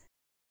guys,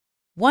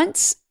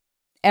 Once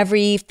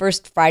every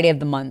first Friday of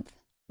the month,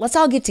 let's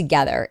all get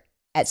together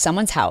at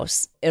someone's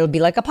house. It'll be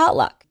like a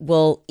potluck.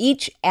 We'll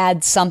each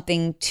add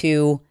something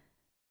to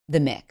the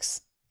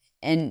mix.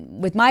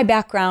 And with my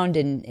background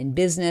in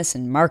business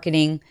and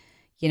marketing,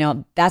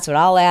 that's what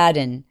I'll add.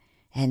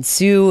 And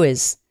Sue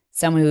is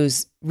someone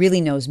who's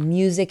really knows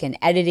music and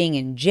editing,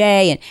 and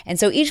Jay. And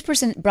so each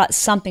person brought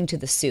something to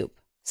the soup,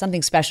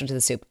 something special to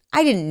the soup.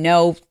 I didn't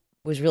know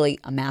was really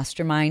a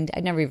mastermind.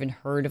 I'd never even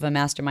heard of a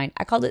mastermind.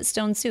 I called it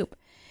Stone Soup.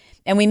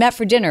 And we met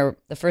for dinner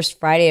the first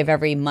Friday of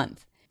every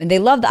month. And they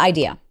loved the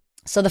idea.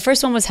 So the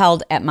first one was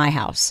held at my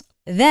house.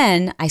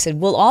 Then I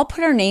said, we'll all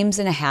put our names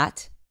in a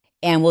hat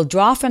and we'll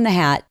draw from the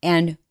hat.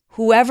 And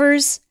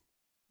whoever's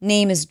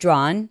name is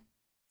drawn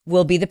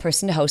will be the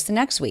person to host the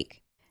next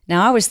week.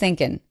 Now I was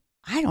thinking,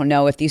 I don't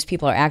know if these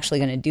people are actually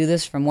going to do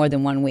this for more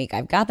than 1 week.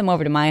 I've got them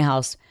over to my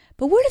house.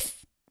 But what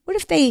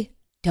if they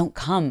don't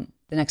come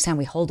the next time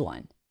we hold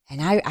one?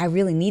 And I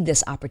really need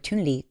this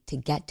opportunity to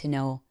get to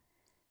know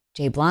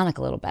Jay Blahnik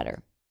a little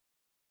better.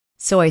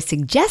 So I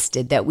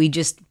suggested that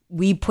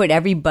we put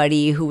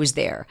everybody who was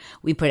there,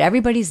 we put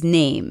everybody's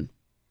name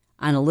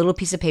on a little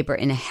piece of paper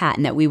in a hat,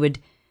 and that we would,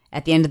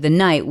 at the end of the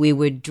night, we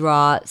would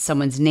draw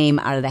someone's name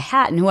out of the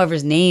hat, and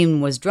whoever's name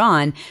was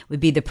drawn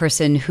would be the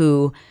person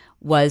who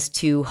was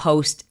to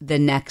host the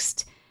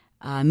next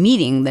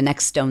meeting, the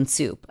next Stone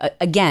Soup.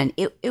 Again,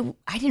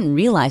 I didn't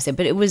realize it,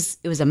 but it was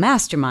a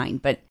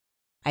mastermind, but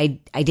I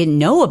didn't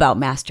know about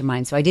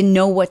mastermind, so I didn't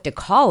know what to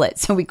call it.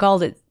 So we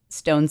called it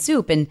Stone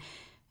Soup. And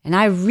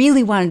I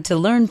really wanted to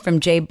learn from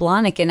Jay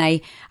Blahnik, and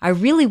I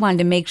really wanted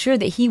to make sure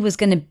that he was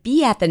going to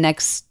be at the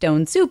next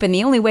Stone Soup. And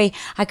the only way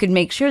I could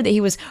make sure that he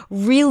was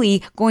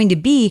really going to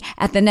be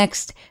at the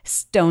next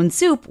Stone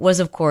Soup was,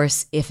 of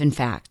course, if in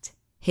fact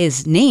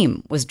his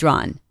name was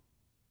drawn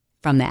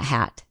from that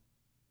hat.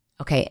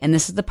 Okay, and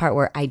this is the part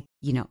where I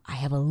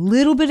have a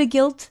little bit of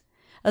guilt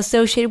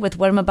associated with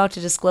what I'm about to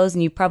disclose,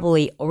 and you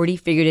probably already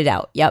figured it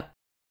out. Yep.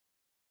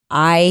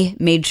 I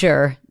made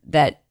sure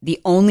that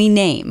the only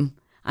name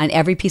on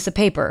every piece of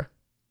paper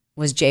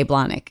was Jay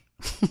Blahnik.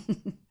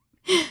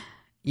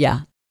 Yeah.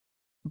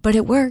 But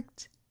it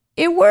worked.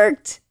 It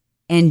worked.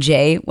 And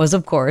Jay was,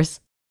 of course,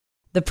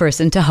 the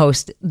person to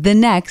host the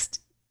next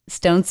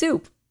Stone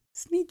Soup.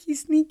 Sneaky,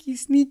 sneaky,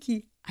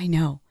 sneaky. I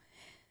know.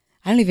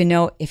 I don't even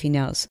know if he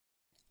knows.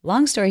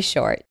 Long story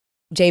short,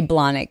 Jay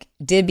Blahnik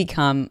did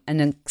become an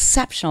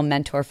exceptional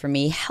mentor for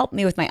me, helped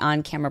me with my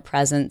on-camera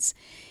presence.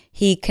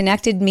 He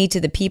connected me to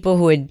the people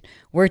who had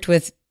worked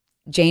with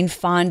Jane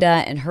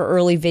Fonda and her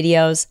early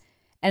videos.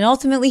 And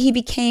ultimately, he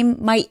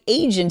became my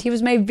agent. He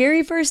was my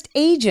very first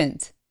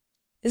agent.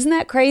 Isn't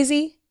that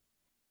crazy?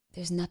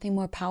 There's nothing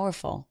more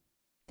powerful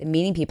than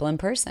meeting people in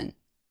person.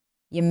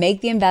 You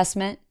make the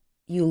investment,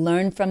 you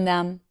learn from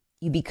them,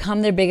 you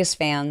become their biggest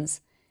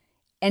fans.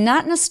 And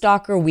not in a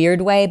stalker weird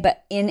way,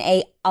 but in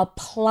a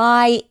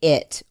apply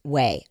it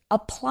way.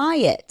 Apply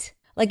it.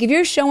 Like if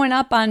you're showing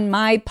up on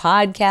my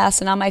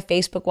podcast and on my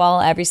Facebook wall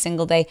every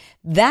single day,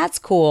 that's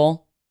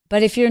cool.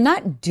 But if you're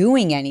not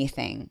doing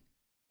anything,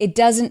 it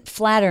doesn't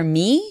flatter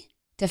me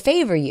to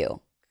favor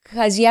you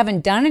because you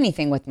haven't done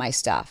anything with my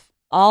stuff.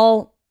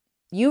 All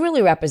you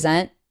really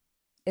represent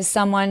is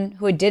someone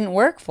who it didn't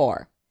work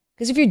for.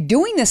 Because if you're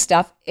doing this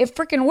stuff, it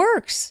freaking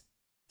works.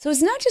 So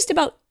it's not just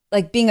about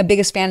like being a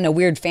biggest fan in a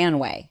weird fan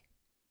way.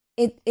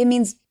 It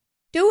means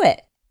do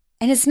it.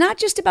 And it's not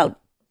just about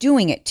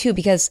doing it too,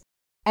 because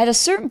at a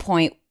certain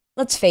point,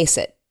 let's face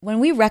it, when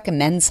we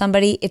recommend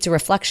somebody, it's a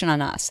reflection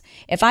on us.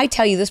 If I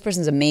tell you this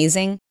person's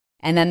amazing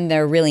and then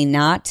they're really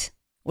not,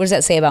 what does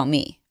that say about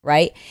me,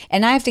 right?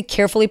 And I have to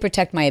carefully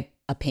protect my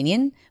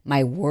opinion,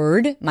 my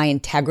word, my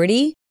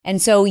integrity.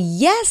 And so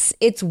yes,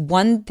 it's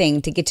one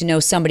thing to get to know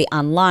somebody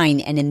online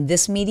and in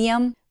this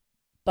medium,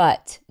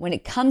 but when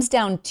it comes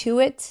down to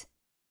it,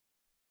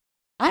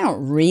 I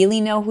don't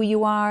really know who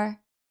you are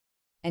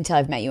until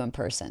I've met you in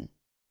person.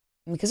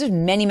 Because there's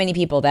many, many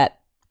people that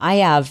I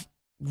have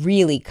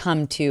really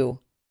come to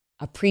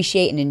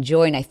appreciate and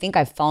enjoy, and I think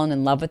I've fallen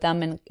in love with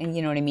them, and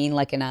you know what I mean,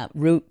 like in a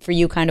root for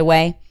you kind of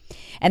way.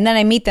 And then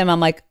I meet them, I'm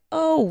like,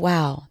 oh,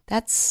 wow,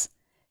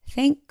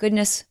 thank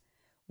goodness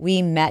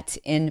we met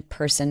in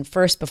person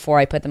first before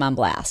I put them on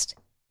blast.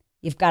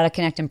 You've got to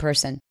connect in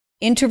person.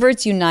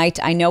 Introverts unite.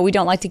 I know we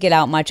don't like to get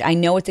out much. I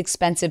know it's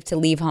expensive to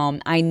leave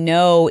home. I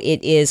know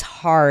it is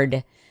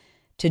hard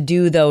to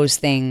do those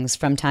things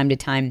from time to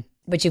time.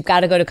 But you've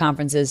got to go to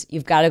conferences.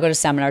 You've got to go to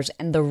seminars,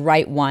 and the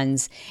right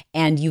ones.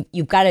 And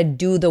you've got to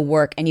do the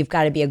work, and you've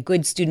got to be a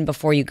good student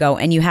before you go.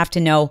 And you have to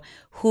know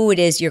who it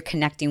is you're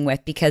connecting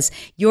with, because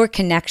your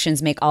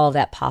connections make all of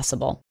that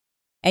possible.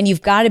 And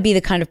you've got to be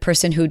the kind of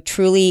person who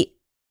truly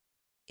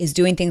is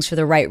doing things for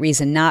the right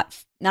reason, not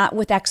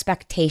with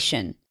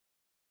expectation.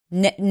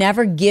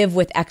 Never give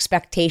with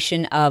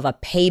expectation of a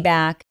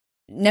payback.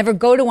 Never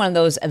go to one of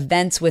those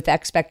events with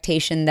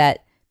expectation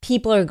that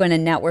people are going to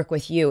network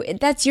with you.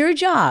 That's your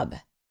job.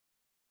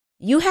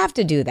 You have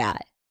to do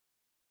that.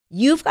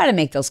 You've got to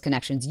make those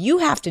connections. You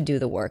have to do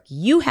the work.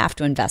 You have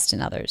to invest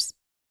in others.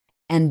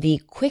 And the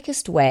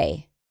quickest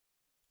way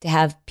to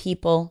have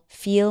people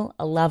feel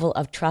a level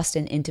of trust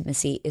and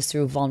intimacy is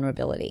through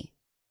vulnerability.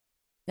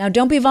 Now,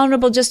 don't be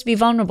vulnerable just to be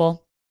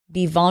vulnerable.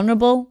 Be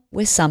vulnerable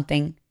with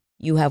something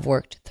you have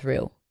worked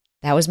through.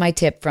 That was my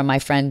tip from my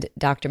friend,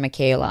 Dr.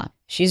 Michaela.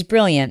 She's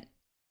brilliant,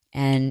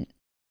 and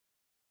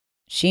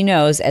she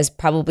knows, as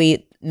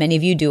probably many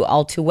of you do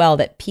all too well,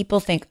 that people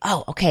think,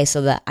 oh, okay,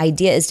 so the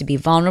idea is to be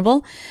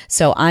vulnerable,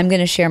 so I'm going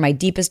to share my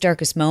deepest,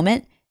 darkest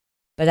moment,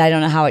 but I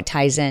don't know how it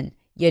ties in.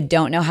 You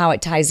don't know how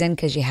it ties in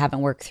because you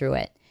haven't worked through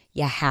it.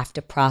 You have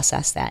to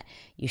process that.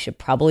 You should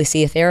probably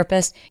see a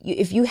therapist.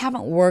 If you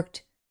haven't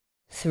worked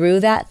through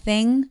that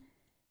thing,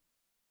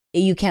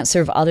 you can't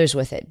serve others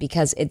with it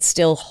because it's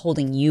still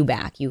holding you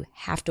back. You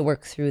have to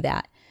work through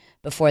that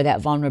before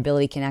that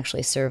vulnerability can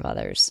actually serve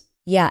others.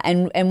 Yeah,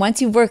 and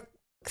once you've worked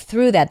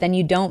through that, then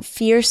you don't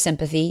fear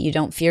sympathy, you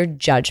don't fear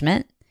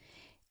judgment,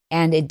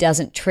 and it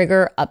doesn't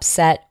trigger,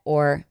 upset,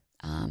 or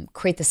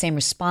create the same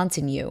response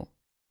in you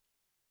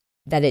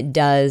that it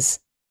does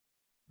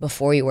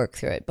before you work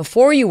through it.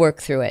 Before you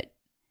work through it,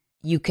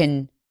 you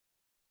can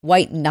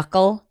white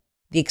knuckle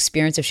the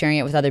experience of sharing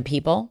it with other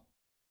people,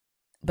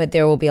 but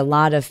there will be a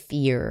lot of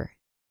fear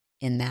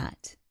in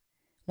that.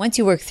 Once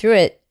you work through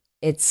it,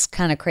 it's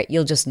kind of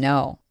you'll just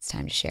know it's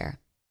time to share.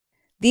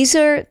 These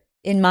are,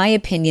 in my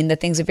opinion, the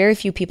things that very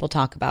few people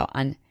talk about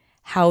on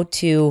how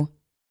to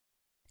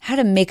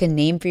make a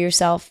name for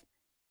yourself,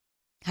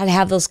 how to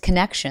have those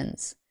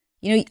connections.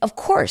 You know, of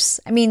course,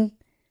 I mean,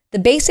 the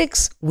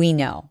basics we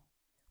know.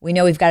 We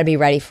know we've got to be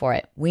ready for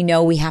it. We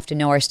know we have to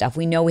know our stuff.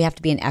 We know we have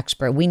to be an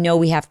expert. We know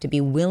we have to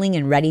be willing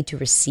and ready to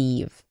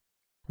receive.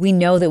 We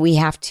know that we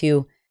have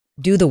to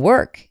do the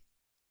work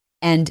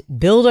and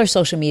build our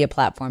social media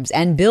platforms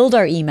and build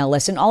our email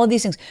list and all of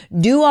these things.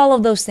 Do all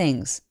of those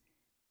things.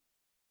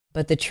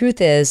 But the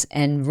truth is,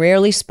 and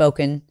rarely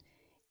spoken,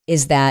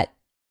 is that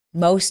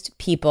most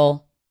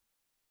people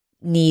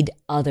need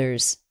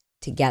others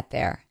to get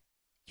there.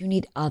 You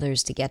need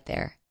others to get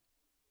there.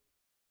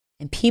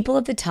 And people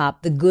at the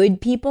top, the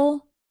good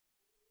people,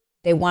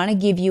 they want to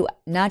give you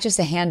not just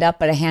a hand up,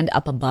 but a hand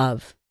up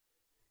above.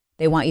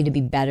 They want you to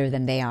be better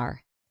than they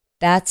are.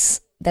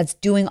 That's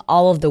doing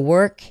all of the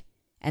work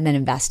and then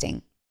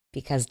investing,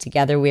 because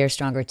together we are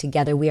stronger.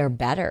 Together we are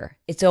better.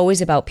 It's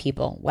always about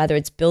people, whether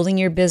it's building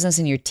your business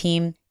and your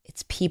team,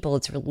 it's people,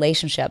 it's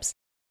relationships,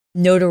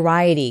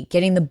 notoriety,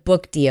 getting the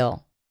book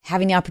deal,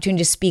 having the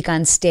opportunity to speak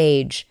on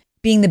stage,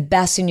 being the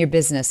best in your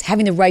business,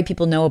 having the right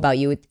people know about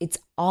you. It's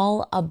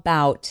all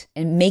about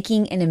and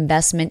making an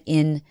investment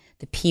in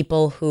the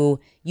people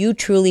who you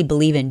truly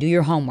believe in. Do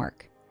your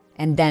homework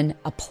and then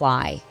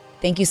apply.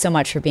 Thank you so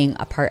much for being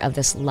a part of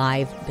this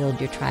live Build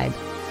Your Tribe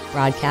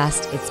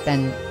broadcast. It's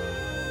been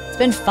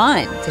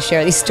fun to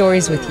share these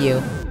stories with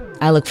you.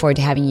 I look forward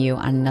to having you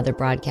on another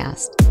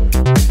broadcast.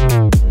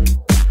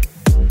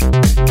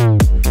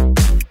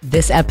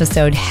 This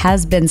episode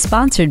has been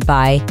sponsored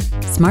by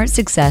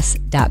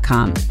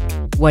smartsuccess.com.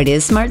 What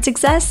is Smart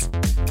Success?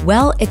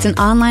 Well, it's an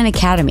online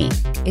academy.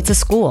 It's a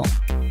school.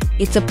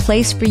 It's a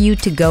place for you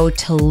to go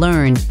to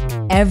learn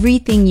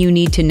everything you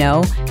need to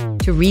know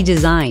to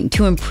redesign,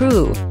 to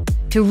improve,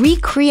 to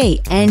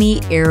recreate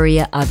any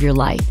area of your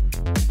life.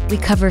 We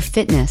cover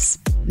fitness,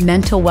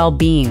 mental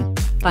well-being,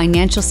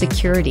 financial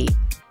security,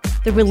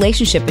 the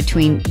relationship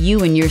between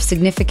you and your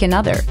significant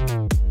other,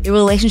 the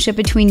relationship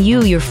between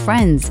you, your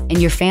friends, and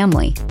your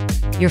family,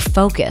 your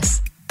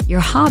focus, your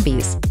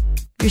hobbies,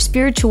 your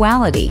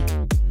spirituality.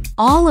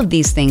 All of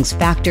these things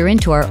factor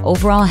into our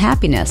overall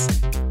happiness.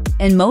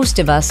 And most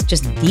of us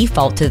just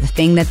default to the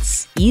thing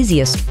that's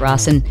easiest for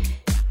us. And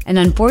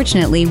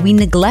unfortunately, we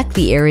neglect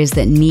the areas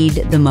that need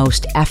the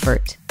most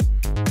effort.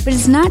 But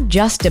it's not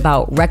just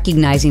about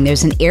recognizing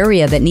there's an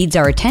area that needs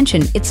our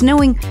attention. It's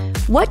knowing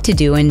what to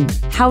do and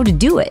how to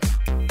do it.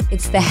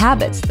 It's the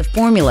habits, the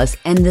formulas,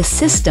 and the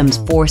systems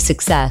for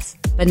success,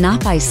 but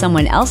not by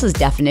someone else's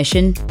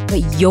definition,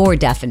 but your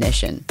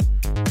definition.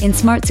 In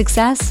Smart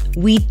Success,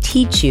 we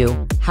teach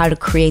you how to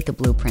create the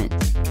blueprint.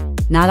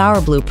 Not our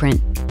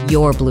blueprint,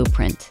 your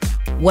blueprint.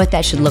 What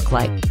that should look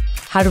like.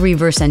 How to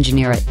reverse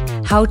engineer it.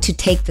 How to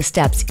take the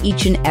steps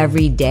each and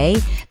every day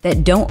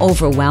that don't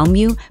overwhelm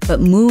you, but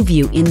move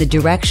you in the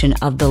direction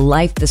of the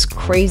life, this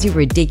crazy,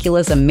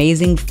 ridiculous,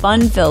 amazing,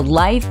 fun-filled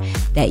life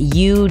that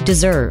you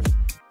deserve.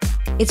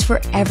 It's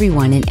for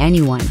everyone and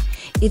anyone.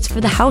 It's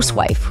for the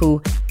housewife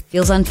who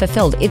feels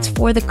unfulfilled. It's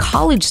for the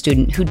college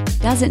student who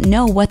doesn't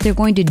know what they're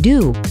going to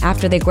do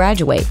after they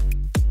graduate.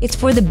 It's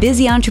for the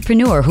busy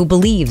entrepreneur who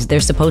believes they're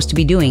supposed to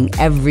be doing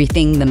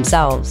everything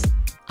themselves.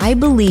 I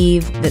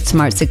believe that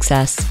Smart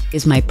Success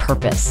is my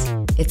purpose.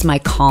 It's my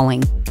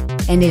calling.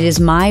 And it is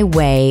my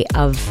way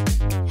of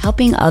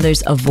helping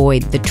others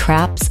avoid the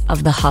traps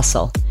of the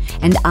hustle.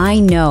 And I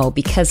know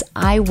because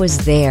I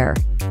was there.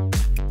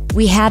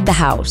 We had the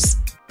house,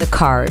 the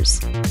cars,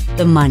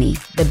 the money,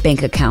 the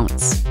bank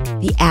accounts,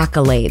 the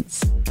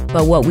accolades.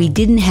 But what we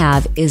didn't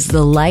have is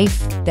the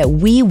life that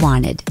we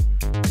wanted.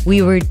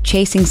 We were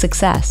chasing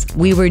success.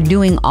 We were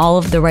doing all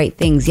of the right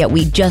things, yet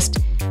we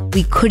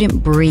couldn't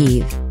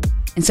breathe.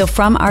 And so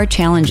from our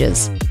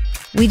challenges,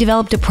 we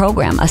developed a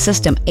program, a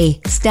system, a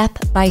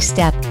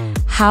step-by-step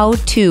how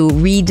to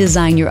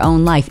redesign your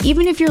own life.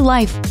 Even if your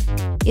life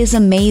is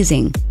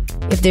amazing,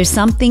 if there's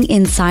something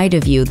inside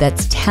of you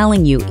that's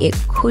telling you it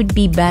could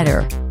be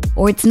better,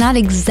 or it's not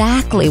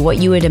exactly what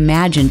you had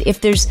imagined,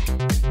 if there's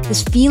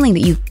this feeling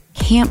that you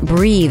can't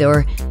breathe,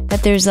 or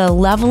that there's a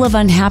level of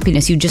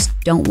unhappiness you just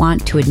don't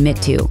want to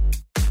admit to,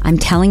 I'm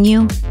telling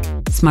you,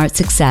 Smart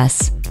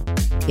Success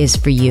is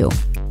for you.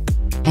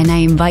 And I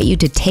invite you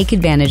to take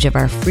advantage of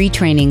our free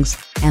trainings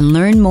and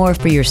learn more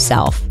for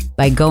yourself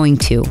by going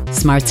to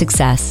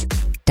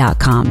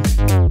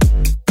smartsuccess.com.